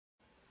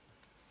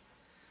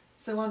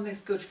So on this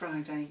Good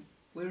Friday,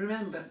 we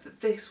remember that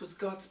this was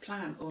God's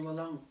plan all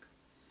along.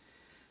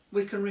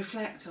 We can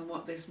reflect on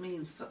what this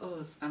means for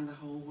us and the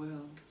whole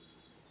world.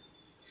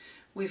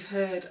 We've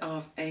heard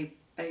of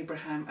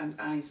Abraham and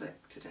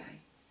Isaac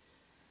today,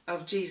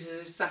 of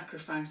Jesus'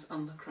 sacrifice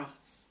on the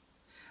cross,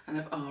 and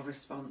of our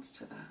response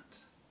to that.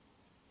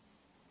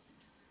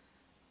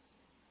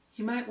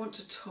 You might want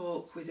to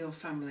talk with your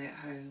family at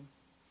home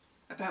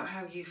about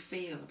how you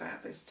feel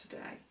about this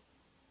today.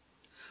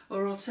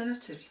 Or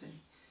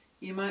alternatively,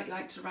 you might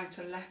like to write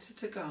a letter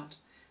to God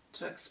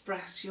to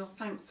express your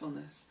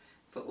thankfulness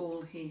for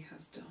all He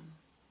has done.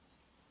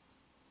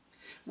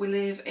 We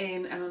live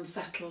in an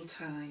unsettled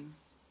time,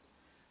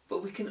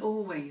 but we can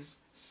always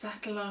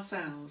settle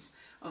ourselves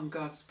on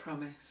God's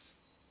promise.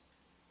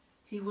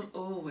 He will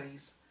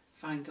always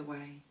find a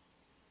way.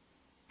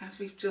 As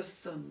we've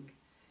just sung,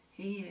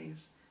 He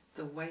is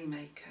the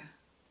Waymaker.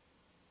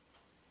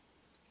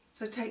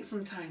 So take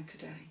some time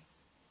today,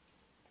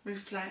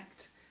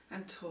 reflect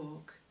and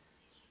talk.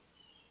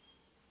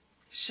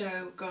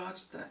 Show God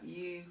that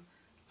you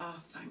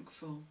are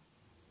thankful.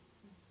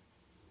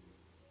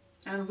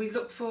 And we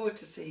look forward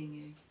to seeing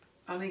you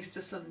on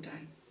Easter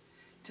Sunday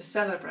to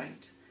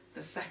celebrate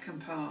the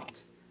second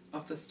part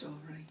of the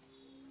story.